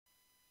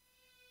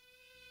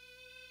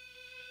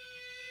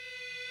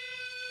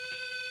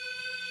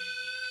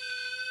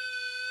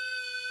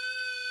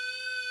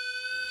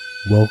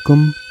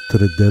Welcome to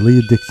the Deadly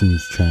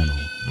Addictions channel.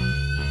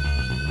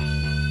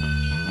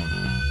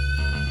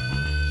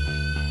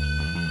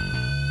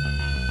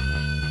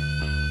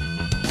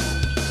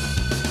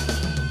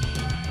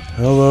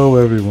 Hello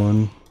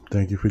everyone,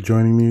 thank you for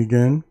joining me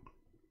again.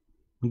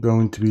 I'm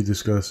going to be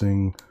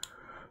discussing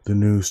the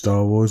new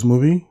Star Wars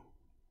movie,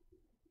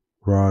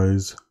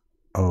 Rise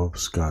of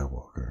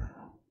Skywalker.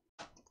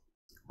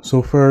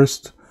 So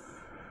first,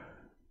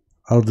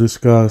 I'll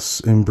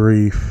discuss in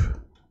brief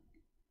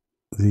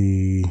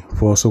The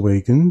Force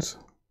Awakens,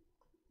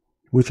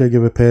 which I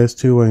give a pass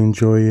to. I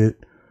enjoy it.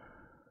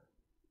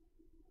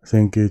 I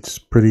think it's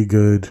pretty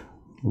good.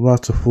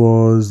 Lots of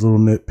flaws, little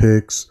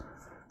nitpicks.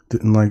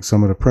 Didn't like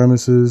some of the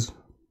premises,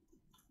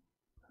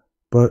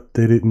 but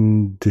they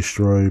didn't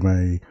destroy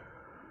my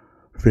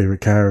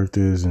favorite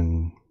characters,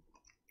 and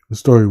the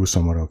story was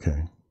somewhat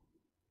okay.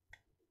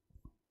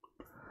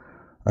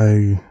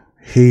 I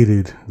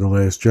hated The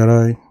Last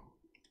Jedi.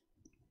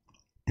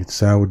 It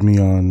soured me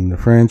on the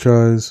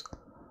franchise.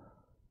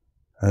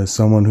 As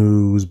someone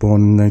who was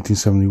born in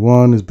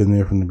 1971, has been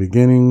there from the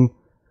beginning,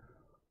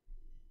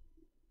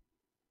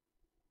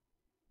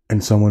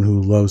 and someone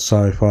who loves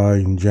sci-fi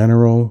in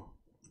general,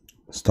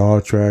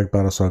 Star Trek,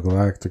 Battlestar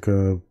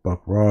Galactica,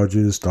 Buck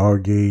Rogers,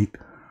 Stargate,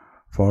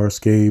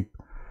 Farscape,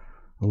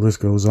 the list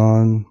goes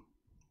on.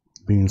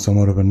 Being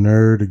somewhat of a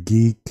nerd, a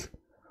geek,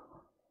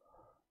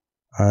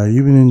 I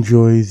even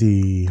enjoy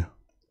the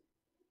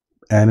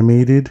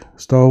animated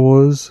Star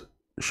Wars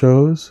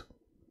shows.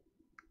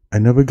 I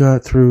never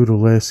got through the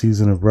last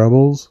season of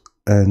Rebels,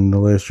 and The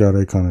Last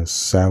Jedi kind of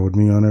soured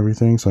me on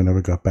everything, so I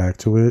never got back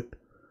to it.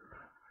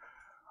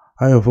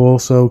 I have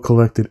also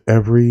collected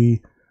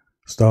every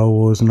Star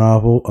Wars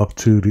novel up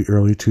to the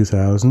early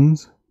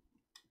 2000s.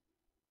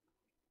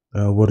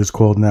 What is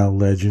called now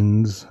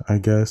Legends, I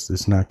guess.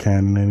 It's not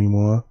canon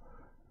anymore.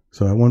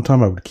 So at one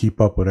time I would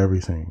keep up with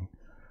everything.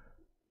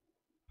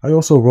 I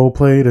also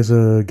roleplayed as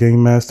a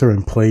game master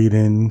and played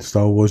in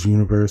Star Wars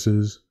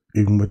universes,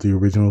 even with the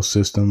original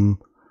system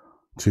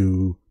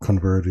to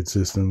converted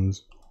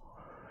systems.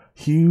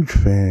 Huge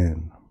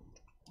fan.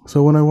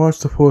 So when I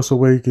watched The Force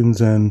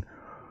Awakens, and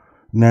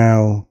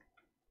now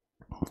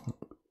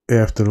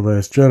after The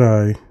Last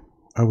Jedi,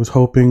 I was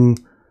hoping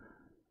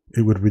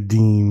it would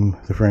redeem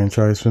the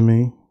franchise for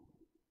me.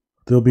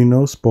 There'll be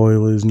no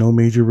spoilers, no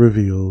major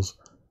reveals.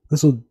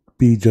 This will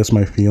be just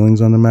my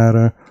feelings on the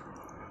matter,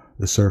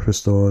 the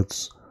surface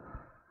thoughts.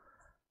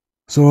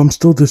 So I'm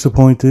still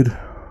disappointed.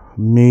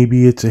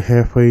 Maybe it's a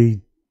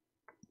halfway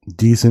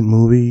decent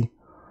movie.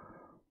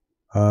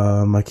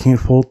 I can't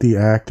fault the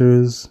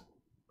actors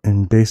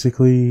in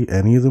basically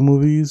any of the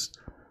movies.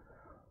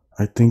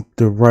 I think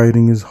the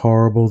writing is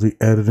horrible, the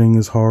editing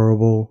is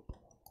horrible,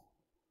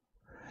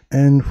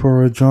 and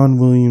for a John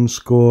Williams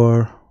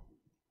score,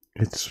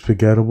 it's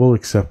forgettable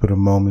except for the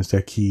moments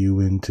that key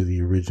you into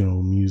the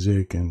original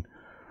music and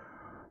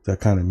that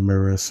kind of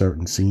mirror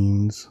certain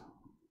scenes.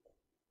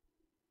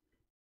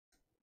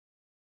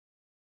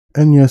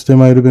 And yes, there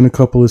might have been a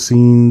couple of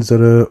scenes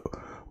that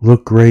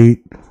look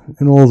great.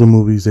 In all the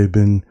movies, they've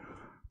been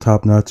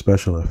top-notch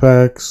special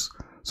effects,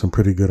 some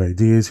pretty good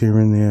ideas here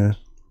and there.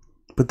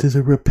 But there's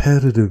a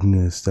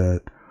repetitiveness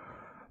that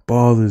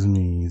bothers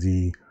me.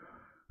 The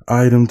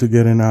item to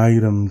get an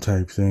item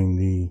type thing,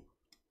 the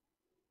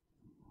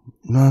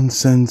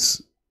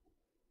nonsense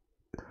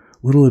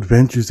little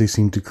adventures they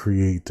seem to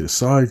create, the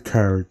side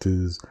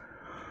characters,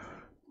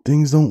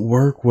 things don't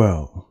work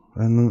well.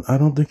 And I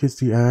don't think it's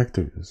the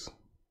actors.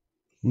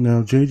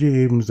 Now, J.J.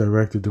 Abrams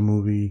directed the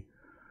movie.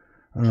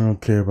 I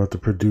don't care about the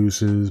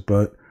producers,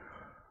 but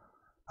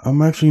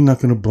I'm actually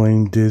not going to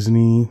blame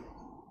Disney.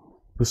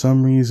 For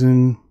some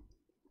reason,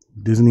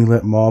 Disney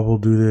let Marvel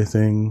do their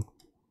thing,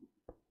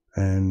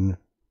 and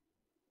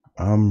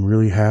I'm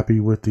really happy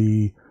with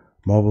the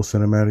Marvel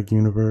Cinematic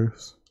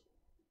Universe.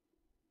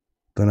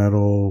 They're not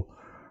all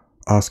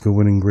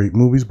Oscar-winning great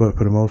movies, but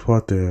for the most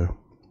part, they're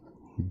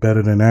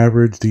better than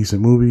average,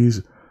 decent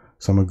movies.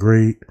 Some are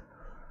great.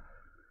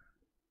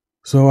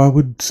 So I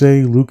would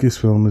say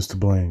Lucasfilm is to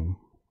blame.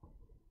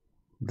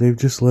 They've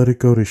just let it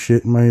go to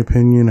shit, in my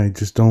opinion. I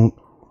just don't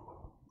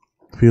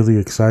feel the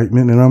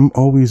excitement, and I'm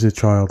always a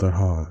child at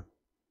heart.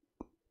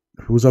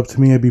 If it was up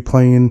to me, I'd be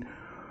playing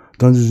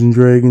Dungeons and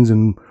Dragons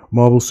and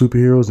Marvel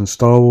superheroes and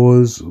Star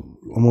Wars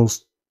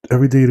almost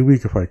every day of the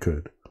week if I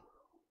could.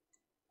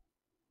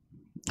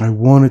 I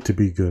want it to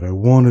be good. I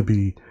want to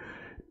be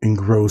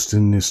engrossed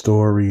in this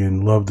story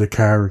and love the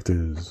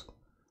characters.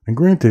 And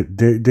granted,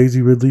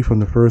 Daisy Ridley from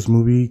the first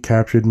movie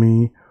captured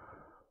me.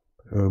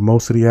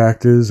 Most of the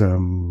actors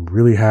I'm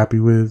really happy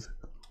with.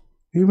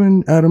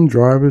 Even Adam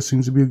Driver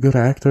seems to be a good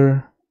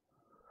actor.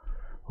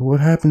 But what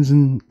happens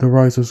in The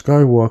Rise of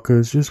Skywalker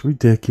is just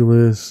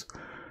ridiculous.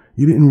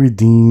 You didn't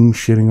redeem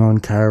shitting on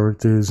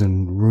characters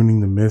and ruining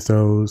the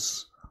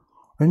mythos.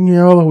 And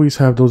yeah, I'll always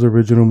have those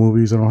original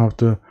movies. I don't have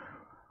to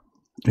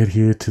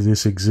adhere to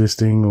this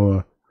existing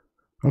or,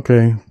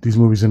 okay, these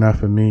movies are not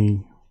for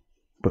me.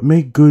 But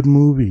make good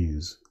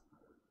movies.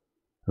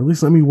 At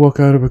least let me walk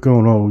out of it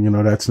going,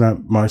 oh, that's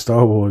not my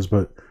Star Wars,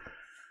 but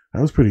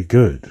that was pretty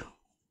good.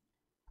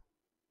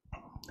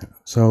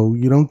 So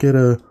you don't get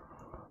a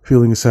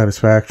feeling of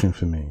satisfaction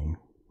for me.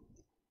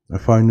 I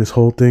find this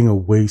whole thing a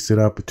wasted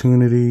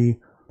opportunity.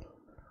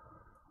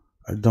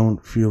 I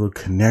don't feel a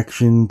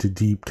connection to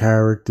deep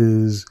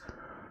characters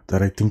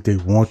that I think they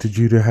wanted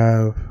you to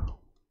have.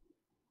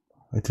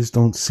 I just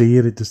don't see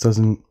it. It just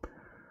doesn't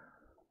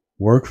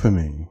work for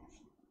me.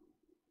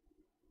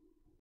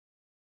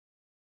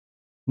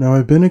 Now,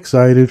 I've been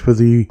excited for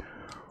the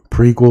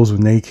prequels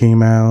when they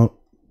came out.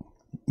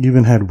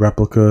 Even had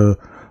replica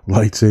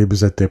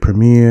lightsabers at their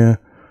premiere.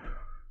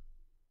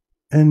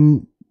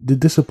 And the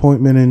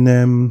disappointment in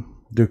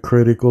them, the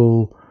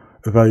critical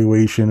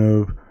evaluation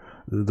of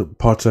the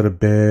parts that are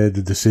bad,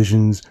 the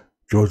decisions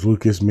George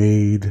Lucas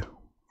made.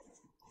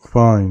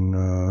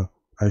 Fine.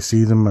 I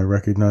see them. I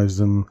recognize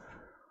them.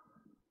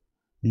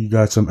 You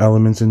got some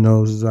elements in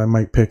those I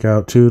might pick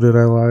out too that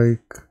I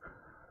like.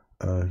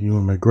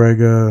 Ewan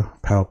McGregor,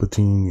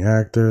 Palpatine, the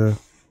actor.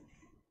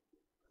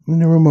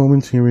 And there were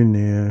moments here and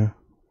there.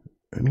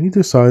 And he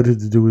decided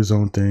to do his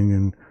own thing.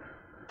 And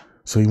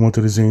so he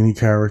wanted a zany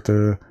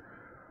character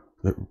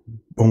that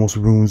almost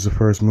ruins the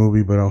first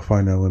movie, but I'll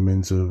find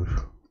elements of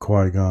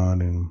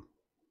Qui-Gon. And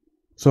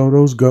so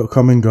those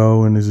come and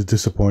go, and there's a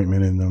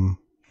disappointment in them.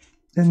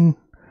 And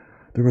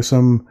there are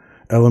some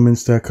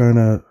elements that kind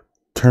of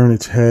turn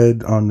its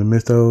head on the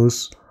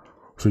mythos.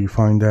 So you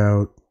find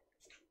out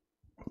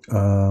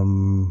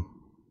Anakin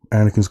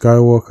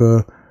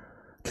Skywalker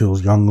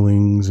kills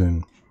younglings,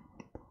 and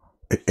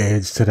it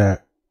adds to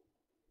that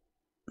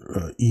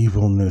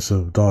evilness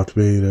of Darth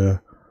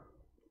Vader.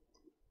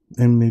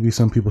 And maybe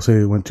some people say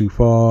it went too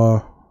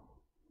far.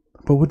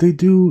 But what they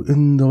do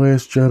in The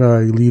Last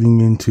Jedi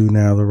leading into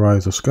now The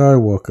Rise of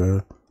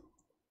Skywalker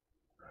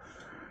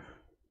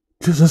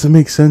just doesn't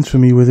make sense for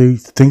me, where they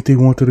think they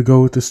wanted to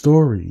go with the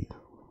story.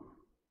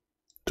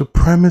 The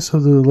premise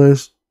of The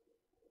Last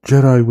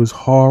Jedi was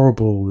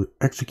horrible. The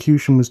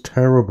execution was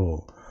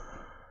terrible.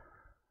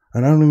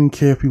 And I don't even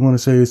care if you want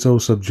to say it's so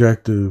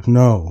subjective.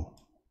 No.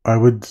 I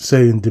would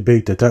say in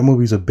debate that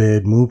movie's a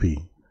bad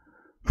movie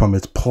from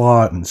its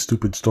plot and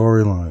stupid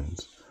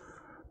storylines.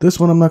 This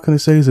one I'm not going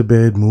to say is a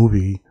bad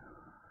movie.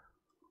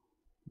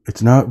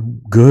 It's not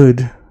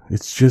good.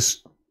 It's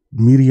just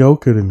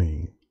mediocre to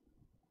me.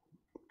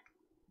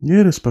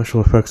 Yeah, the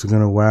special effects are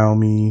going to wow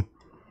me.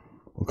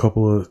 A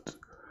couple of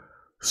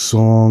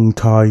song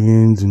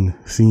tie-ins and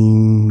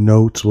theme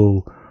notes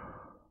will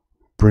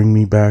bring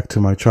me back to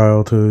my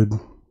childhood.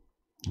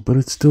 But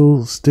it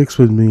still sticks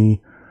with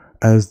me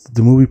as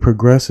the movie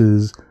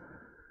progresses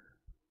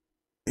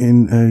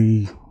in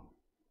a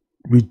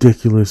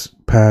ridiculous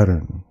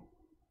pattern.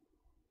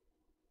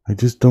 I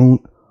just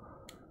don't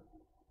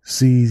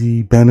see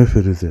the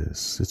benefit of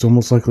this. It's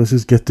almost like, let's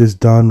just get this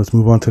done. Let's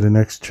move on to the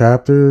next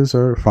chapters.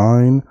 Are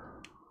fine.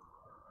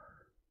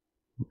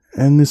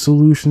 And the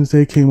solutions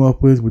they came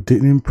up with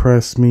didn't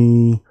impress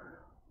me.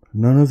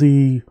 None of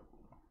the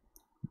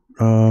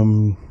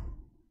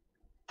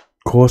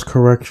course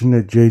correction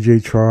that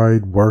JJ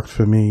tried worked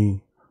for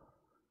me.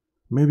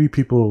 Maybe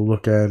people will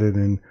look at it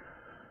and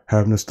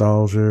have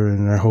nostalgia,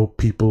 and I hope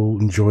people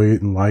enjoy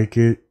it and like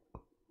it.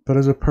 But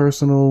as a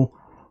personal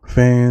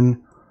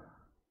fan,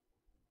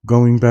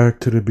 going back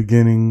to the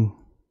beginning,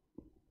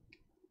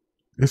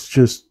 it's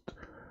just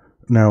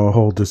now a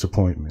whole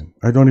disappointment.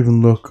 I don't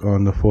even look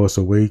on The Force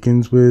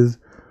Awakens with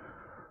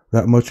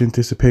that much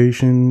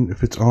anticipation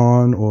if it's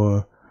on,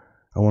 or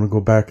I want to go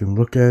back and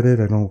look at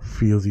it. I don't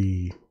feel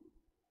the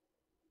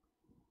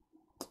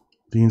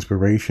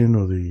inspiration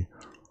or the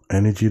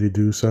energy to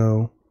do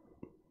so.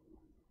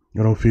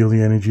 I don't feel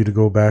the energy to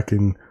go back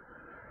and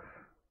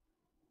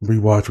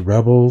rewatch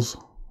Rebels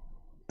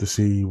to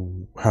see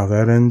how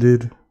that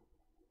ended.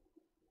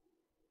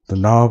 The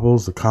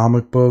novels, the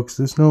comic books,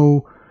 there's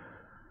no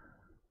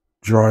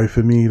drive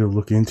for me to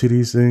look into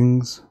these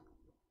things.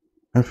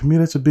 And for me,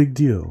 that's a big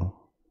deal.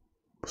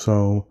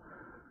 So,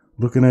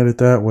 looking at it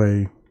that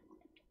way,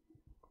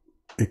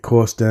 it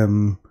cost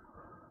them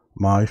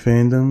my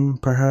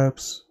fandom,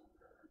 perhaps.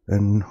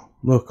 And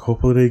look,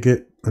 hopefully they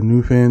get a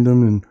new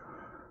fandom and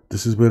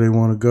this is where they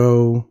want to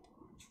go.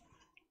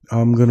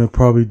 I'm going to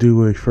probably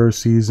do a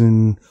first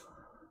season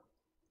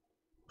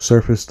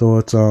surface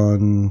thoughts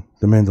on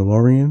The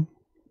Mandalorian,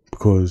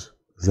 because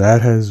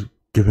that has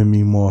given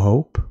me more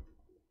hope.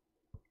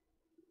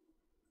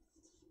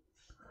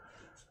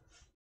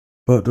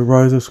 But The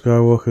Rise of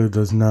Skywalker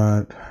does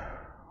not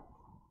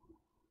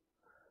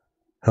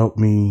help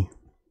me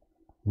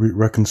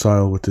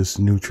reconcile with this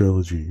new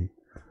trilogy,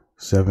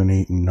 7,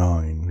 8, and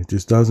 9. It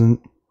just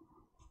doesn't.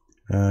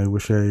 I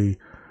wish I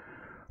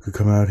could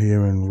come out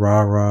here and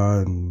rah-rah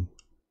and,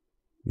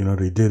 you know,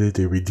 they did it,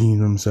 they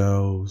redeemed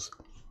themselves.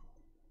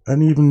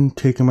 And even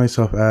taking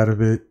myself out of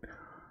it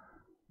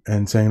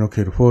and saying,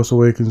 okay, The Force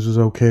Awakens was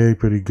okay,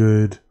 pretty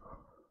good.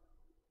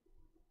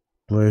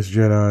 Last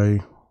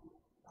Jedi,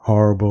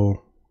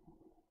 horrible.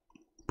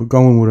 But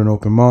going with an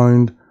open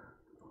mind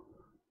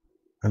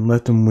and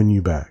let them win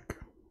you back.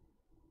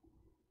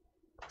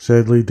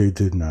 Sadly, they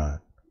did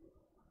not.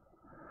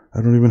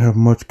 I don't even have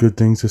much good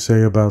things to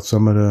say about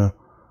some of the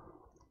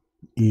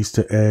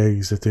Easter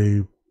eggs that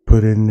they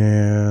put in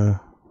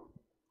there,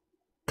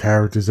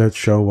 characters that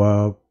show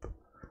up.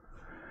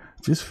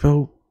 It just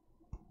felt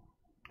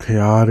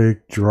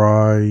chaotic,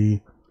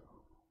 dry,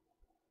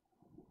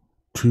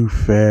 too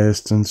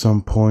fast in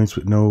some points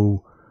with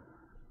no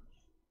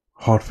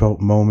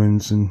heartfelt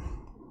moments, and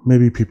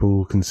maybe people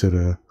will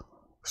consider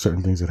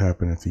certain things that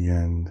happen at the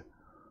end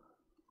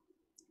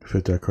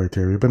fit that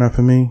criteria, but not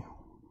for me.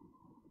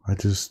 I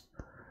just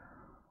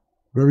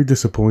very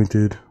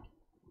disappointed.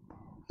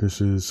 This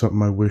is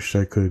something I wish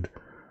I could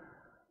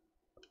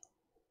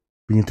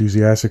be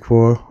enthusiastic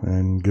for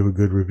and give a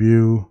good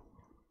review,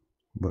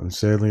 but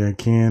sadly I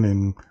can't,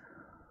 and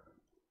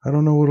I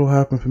don't know what'll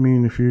happen for me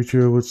in the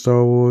future with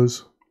Star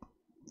Wars.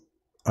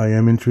 I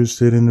am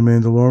interested in The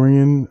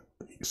Mandalorian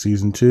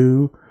Season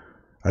 2.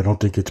 I don't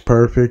think it's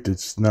perfect.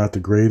 It's not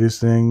the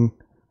greatest thing,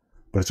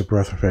 but it's a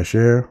breath of fresh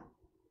air.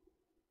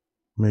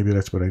 Maybe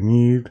that's what I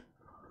need.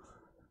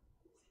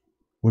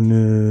 When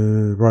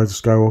the Rise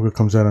of Skywalker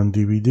comes out on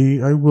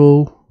DVD, I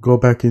will go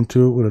back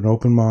into it with an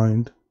open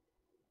mind.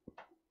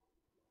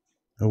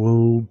 I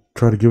will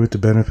try to give it the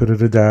benefit of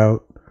the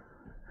doubt.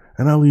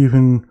 And I'll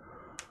even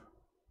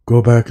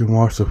go back and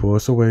watch The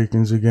Force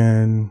Awakens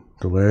again,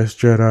 The Last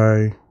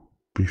Jedi,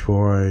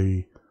 before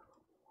I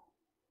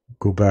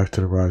go back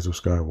to The Rise of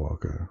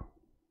Skywalker.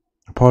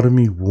 A part of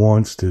me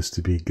wants this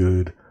to be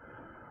good.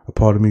 A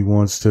part of me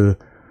wants to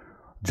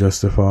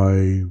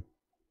justify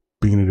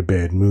being in a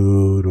bad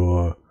mood,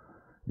 or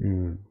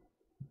in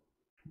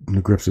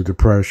the grips of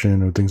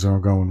depression, or things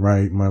aren't going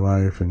right in my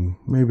life, and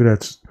maybe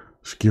that's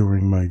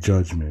skewing my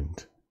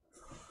judgment.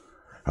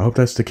 I hope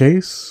that's the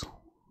case.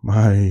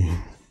 I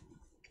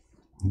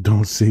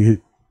don't see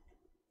it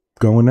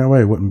going that way.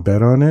 I wouldn't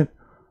bet on it,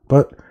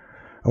 but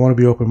I want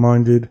to be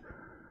open-minded.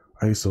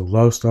 I used to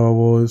love Star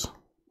Wars.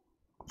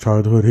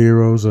 Childhood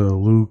heroes are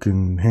Luke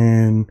and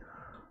Han.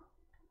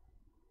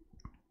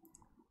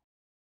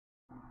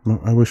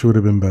 I wish it would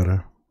have been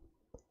better.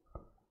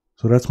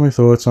 So that's my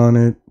thoughts on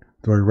it.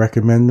 Do I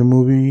recommend the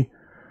movie?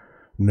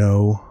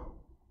 No.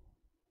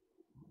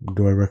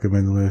 Do I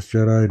recommend The Last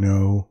Jedi?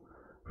 No.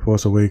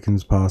 Force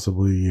Awakens?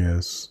 Possibly,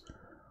 yes.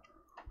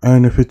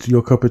 And if it's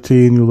your cup of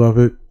tea and you love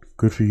it,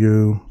 good for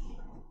you.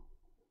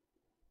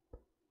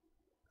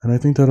 And I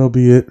think that'll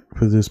be it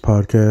for this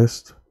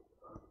podcast.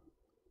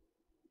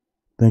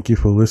 Thank you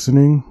for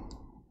listening,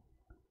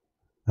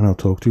 and I'll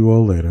talk to you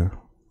all later.